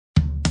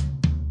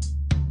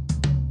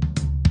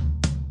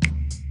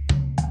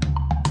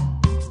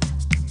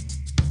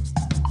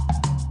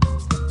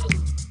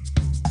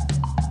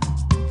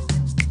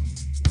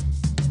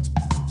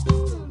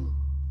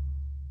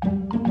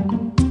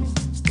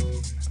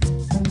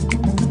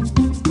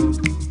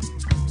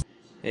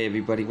Hey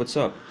everybody, what's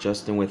up?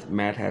 Justin with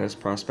Mad Hatters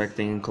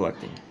Prospecting and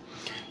Collecting.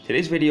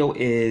 Today's video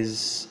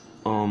is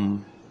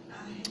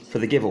for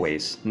the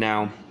giveaways.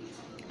 Now,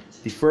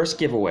 the first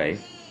giveaway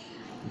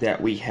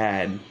that we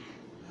had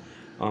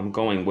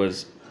going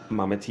was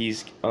Mama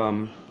T's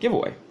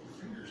giveaway.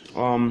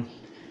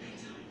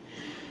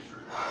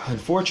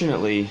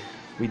 Unfortunately,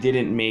 we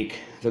didn't make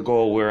the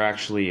goal. We're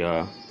actually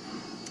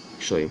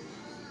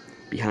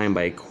behind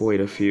by quite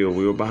a few.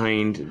 We were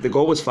behind. The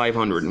goal was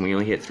 500 and we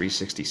only hit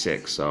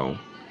 366, so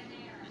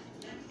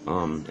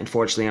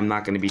unfortunately I'm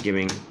not going to be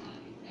giving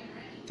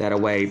that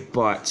away,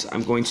 but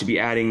I'm going to be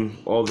adding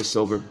all the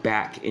silver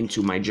back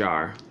into my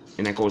jar,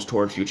 and that goes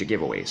toward future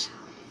giveaways.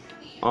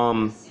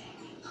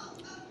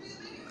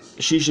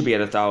 She should be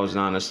at 1,000,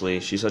 honestly.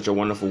 She's such a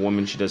wonderful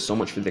woman. She does so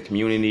much for the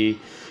community.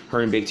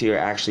 Her and Big T are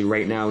actually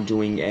right now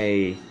doing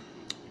an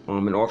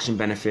auction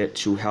benefit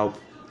to help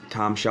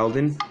Tom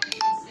Sheldon,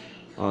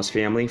 his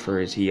family, for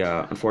his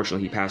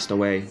unfortunately he passed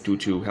away due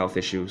to health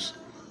issues,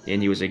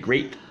 and he was a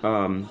great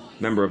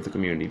member of the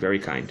community, very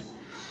kind.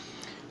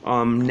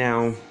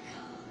 Now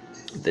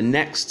the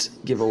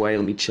next giveaway,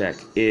 let me check,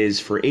 is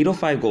for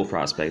 805 gold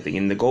prospecting,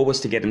 and the goal was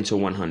to get him to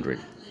 100.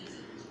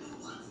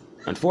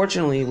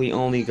 Unfortunately, we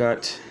only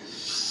got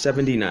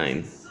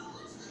 79,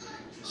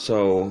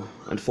 so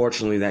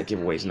unfortunately that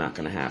giveaway is not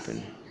going to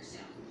happen.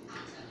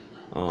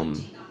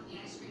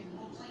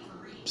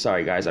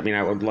 Sorry guys, I mean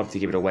I would love to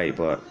give it away,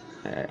 but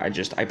I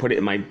put it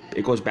in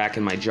it goes back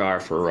in my jar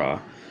for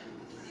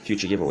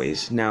future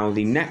giveaways. Now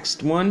the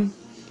next one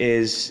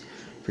is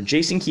for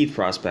Jason Keith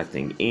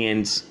prospecting,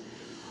 and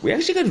we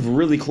actually got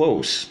really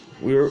close.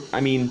 We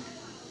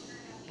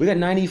got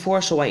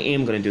 94, so I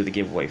am going to do the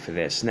giveaway for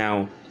this.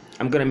 Now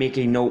I'm going to make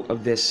a note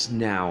of this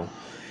now.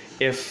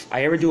 If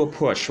I ever do a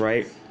push,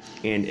 right,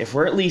 and if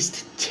we're at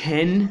least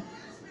 10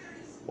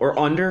 or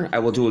under, I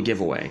will do a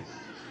giveaway.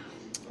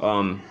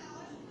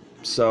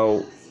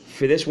 So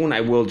for this one,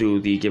 I will do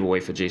the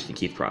giveaway for Jason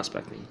Keith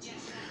prospecting.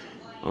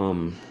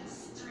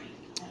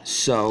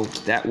 So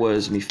that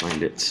was, let me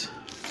find it.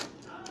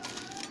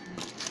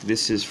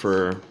 This is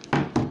for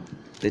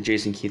the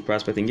Jason Keith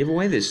prospecting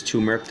giveaway. There's 2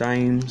 Merc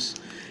dimes,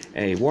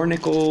 a war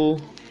nickel,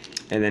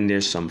 and then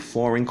there's some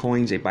foreign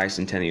coins, a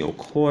bicentennial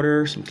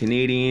quarter, some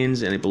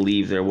Canadians, and I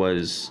believe there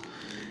was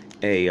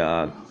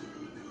a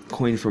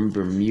coin from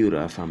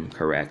Bermuda, if I'm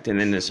correct, and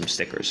then there's some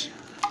stickers.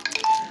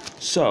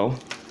 So,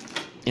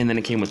 and then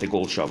it came with a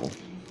gold shovel,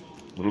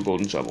 little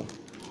golden shovel.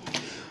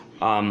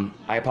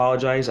 I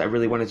apologize. I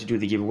really wanted to do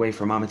the giveaway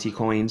for Mama T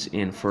coins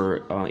and for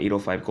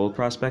 805 gold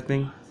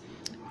prospecting.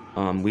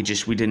 We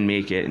didn't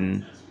make it,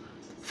 and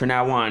for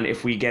now on,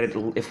 if I'm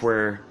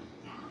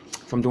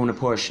doing a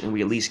push and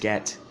we at least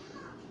get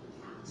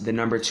the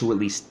number to at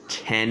least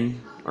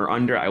 10 or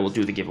under, I will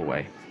do the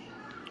giveaway,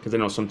 because I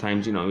know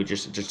sometimes it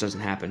just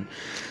doesn't happen.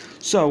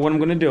 So what I'm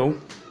going to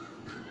do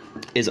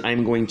is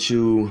I'm going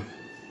to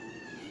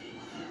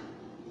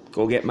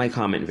go get my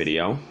comment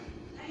video.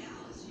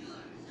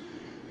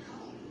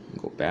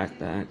 Go back.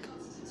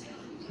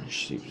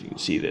 See if you can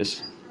see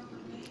this.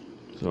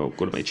 So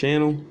go to my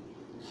channel.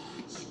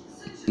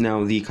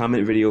 Now the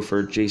comment video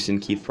for Jason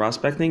Keith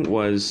prospecting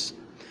was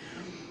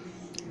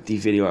the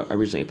video I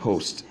originally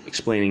posted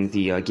explaining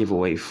the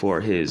giveaway for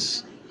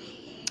his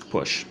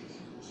push.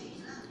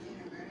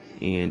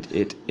 And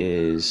it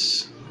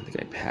is, I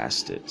think I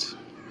passed it.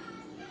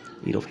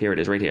 Here it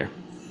is, right here.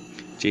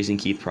 Jason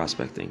Keith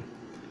prospecting.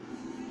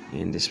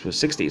 And this was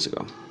 6 days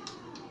ago.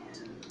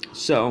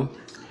 So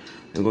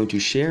I'm going to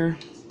share,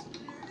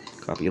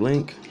 copy a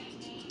link,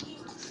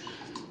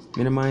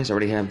 minimize. I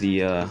already have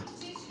the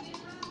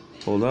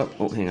hold up.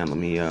 Oh, hang on, let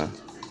me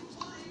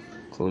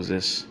close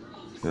this.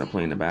 It's gonna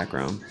play in the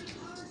background.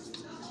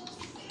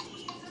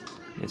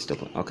 It's still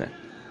playing. Okay.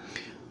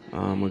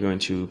 We're going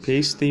to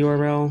paste the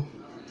URL.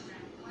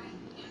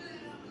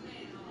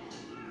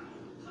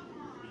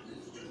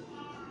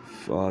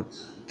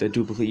 The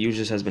duplicate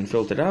users has been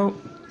filtered out,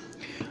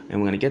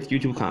 and we're gonna get the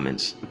YouTube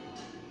comments.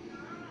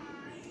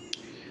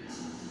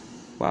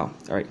 Wow.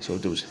 All right. So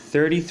there was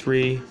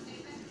 33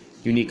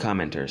 unique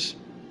commenters.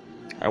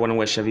 I want to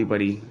wish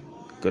everybody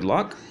good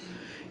luck,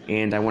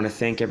 and I want to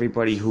thank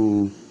everybody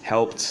who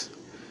helped,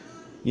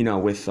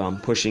 with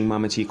pushing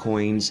Mama T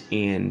coins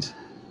and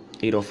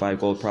 805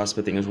 gold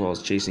prospecting, as well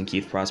as Jason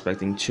Keith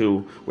prospecting to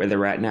where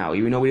they're at now.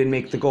 Even though we didn't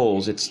make the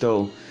goals, it's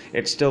still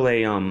a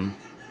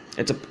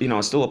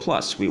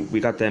plus. We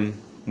got them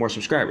more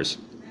subscribers.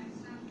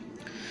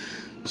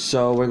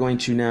 So we're going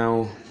to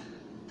now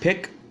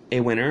pick a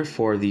winner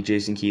for the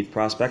Jason Keith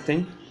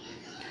prospecting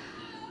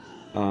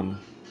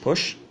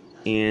push,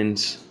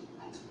 and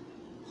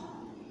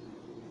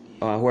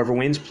whoever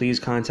wins, please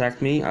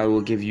contact me. I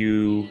will give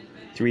you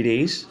 3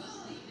 days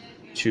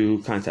to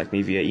contact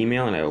me via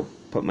email, and I will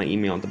put my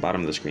email at the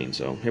bottom of the screen.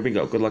 So here we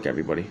go. Good luck,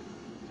 everybody.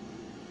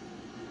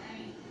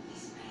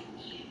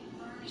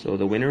 So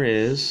the winner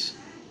is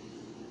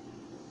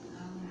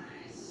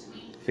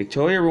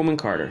Victoria Roman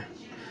Carter.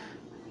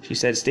 She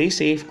said, "Stay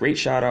safe. Great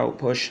shout out.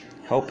 Push.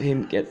 Help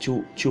him get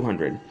to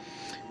 200.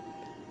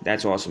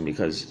 That's awesome,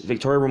 because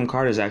Victoria Roman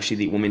Carter is actually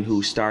the woman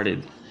who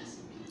started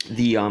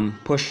the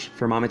push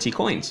for Mama T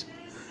coins.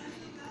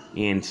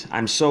 And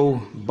I'm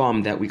so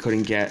bummed that we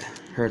couldn't get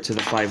her to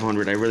the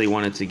 500. I really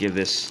wanted to give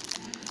this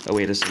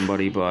away to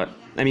somebody, but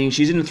I mean,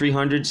 she's in the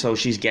 300, so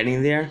she's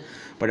getting there.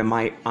 But in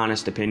my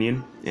honest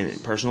opinion,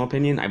 and personal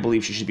opinion, I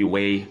believe she should be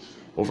way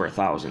over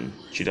 1,000.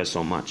 She does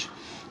so much.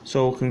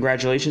 So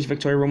congratulations,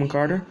 Victoria Roman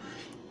Carter.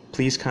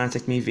 Please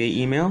contact me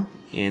via email,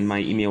 and my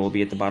email will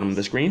be at the bottom of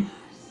the screen.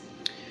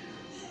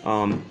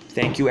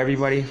 Thank you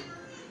everybody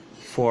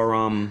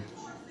for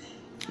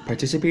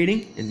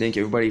participating, and thank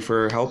you everybody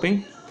for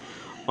helping.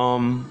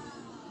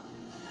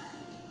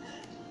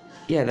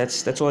 Yeah,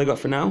 that's all I got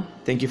for now.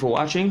 Thank you for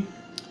watching.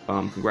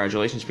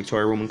 Congratulations,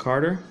 Victoria Roman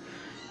Carter,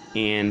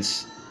 and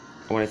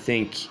I want to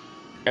thank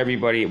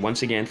everybody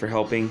once again for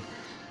helping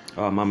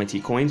Mama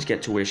T Coins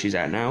get to where she's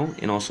at now,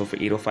 and also for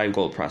 805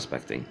 Gold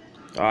Prospecting.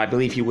 I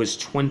believe he was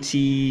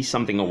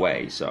 20-something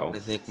away, so. I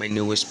thank my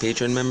newest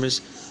patron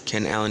members,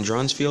 Ken Allan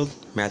Dronsfield,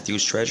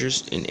 Matthews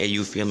Treasures, and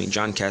AU Family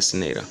John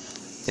Castaneda.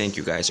 Thank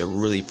you guys, I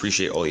really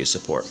appreciate all your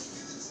support.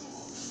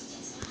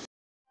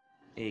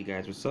 Hey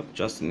guys, what's up?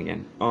 Justin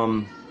again.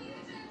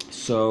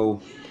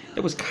 So,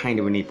 it was kind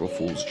of an April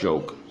Fool's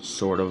joke,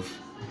 sort of.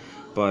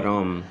 But,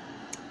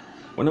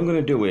 what I'm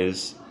gonna do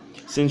is,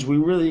 since we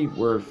really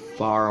were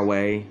far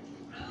away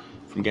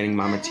from getting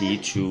Mama T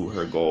to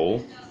her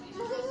goal,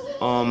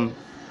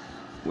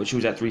 which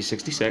was at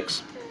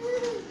 366,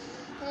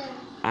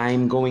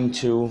 I'm going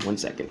to, one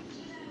second,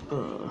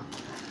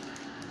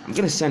 I'm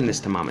gonna send this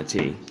to Mama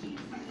T.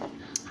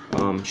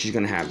 She's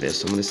gonna have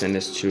this. I'm gonna send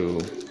this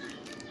to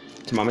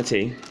Mama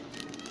T.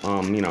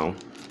 You know,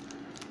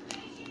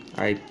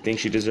 I think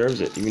she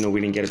deserves it. Even though we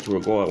didn't get it to her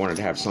goal, I wanted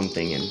to have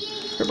something, and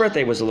her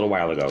birthday was a little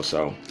while ago,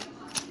 so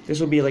this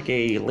will be like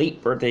a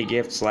late birthday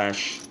gift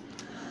slash,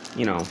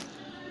 you know,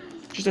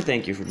 just a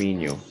thank you for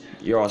being you.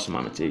 You're awesome,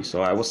 Mama T.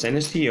 So I will send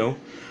this to you.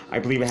 I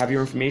believe I have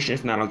your information.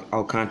 If not,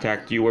 I'll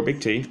contact you or Big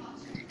T.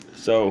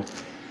 So,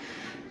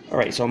 all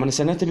right. So I'm gonna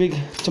send that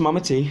to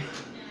Mama T.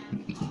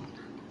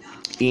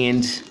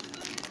 And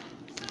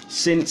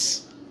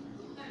since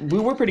we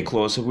were pretty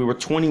close, we were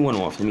 21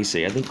 off. Let me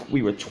see. I think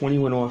we were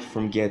 21 off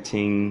from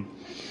getting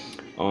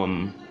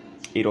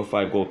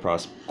 805 gold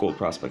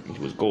prospecting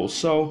to his goal.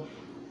 So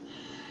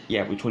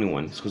yeah, we're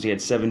 21 because he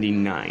had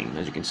 79,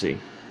 as you can see.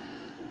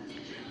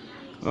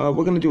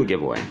 We're gonna do a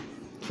giveaway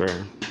for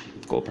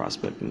gold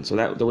prospecting. So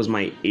that was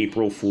my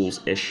April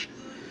Fool's-ish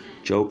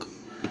joke.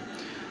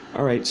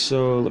 All right,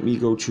 so let me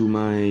go to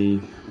my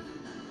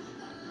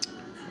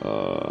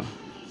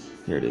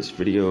here it is,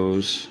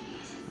 videos.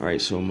 All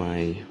right, so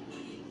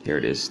here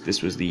it is.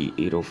 This was the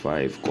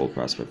 805 gold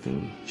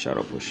prospecting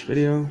shadow push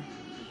video.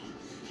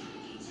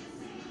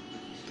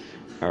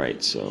 All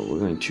right, so we're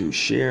going to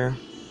share,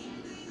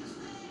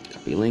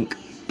 copy link,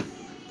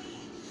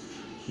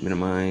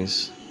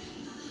 minimize,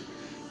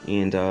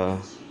 and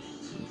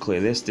clear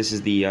this. This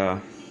is the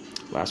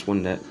last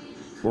one that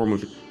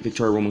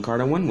Victoria Roman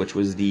Carter won, which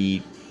was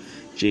the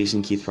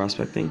Jason Keith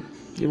prospecting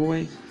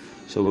giveaway.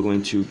 So we're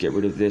going to get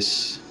rid of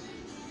this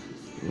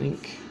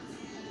link,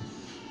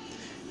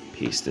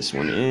 paste this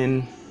one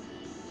in,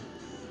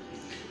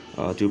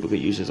 duplicate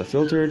users are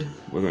filtered.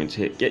 We're going to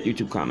hit get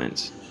YouTube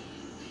comments.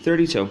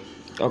 32.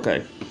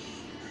 Okay,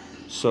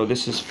 so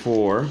this is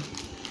for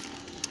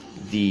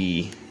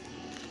the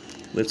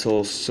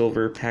little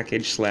silver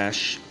package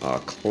slash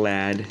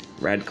rad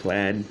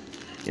clad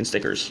and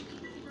stickers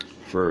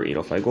for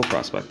 805 gold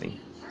prospecting.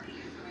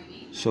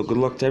 So good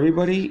luck to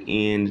everybody,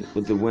 and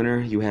with the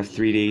winner you have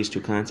 3 days to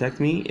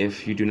contact me.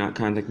 If you do not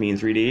contact me in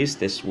 3 days,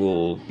 this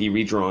will be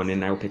redrawn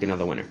and I will pick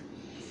another winner.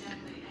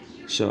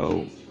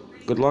 So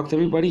good luck to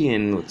everybody,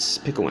 and let's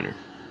pick a winner.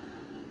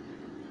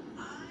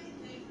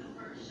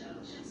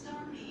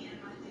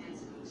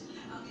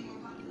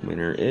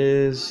 Winner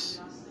is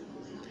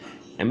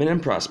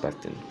Eminem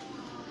Prospecting.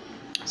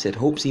 Said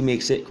hopes he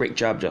makes it. Great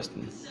job,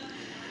 Justin.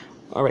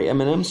 Alright,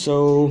 Eminem,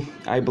 so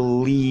I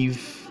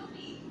believe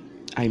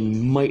I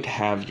might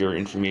have your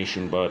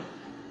information, but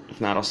if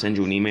not, I'll send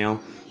you an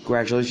email.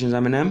 Congratulations,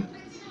 Eminem.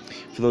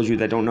 For those of you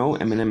that don't know,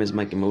 Eminem is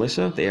Mike and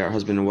Melissa. They are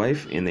husband and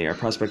wife, and they are a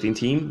prospecting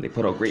team. They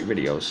put out great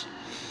videos.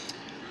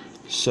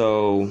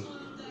 So,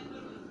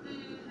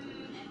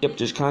 yep,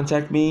 just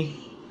contact me.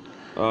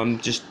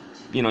 Just,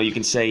 you know, you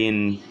can say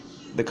in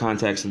the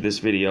context of this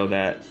video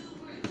that,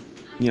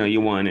 you know,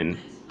 you won, and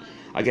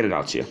I'll get it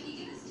out to you.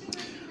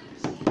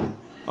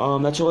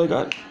 That's all I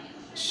got.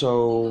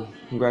 So,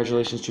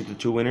 congratulations to the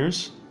 2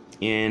 winners.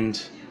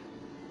 And,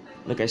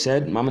 like I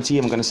said, Mama T,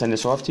 I'm going to send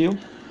this off to you,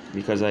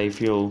 because I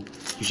feel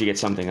you should get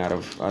something out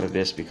of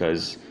this,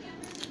 because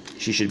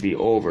she should be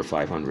over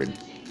 500.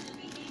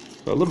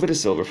 But a little bit of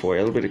silver for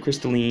you, a little bit of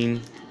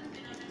crystalline,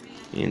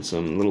 and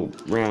some little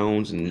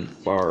rounds and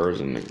bars,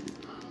 and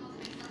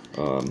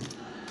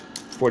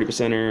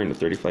 40%er and a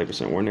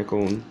 35% war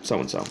nickel, and so,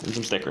 and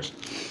some stickers.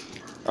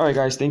 Alright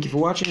guys, thank you for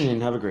watching,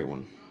 and have a great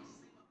one.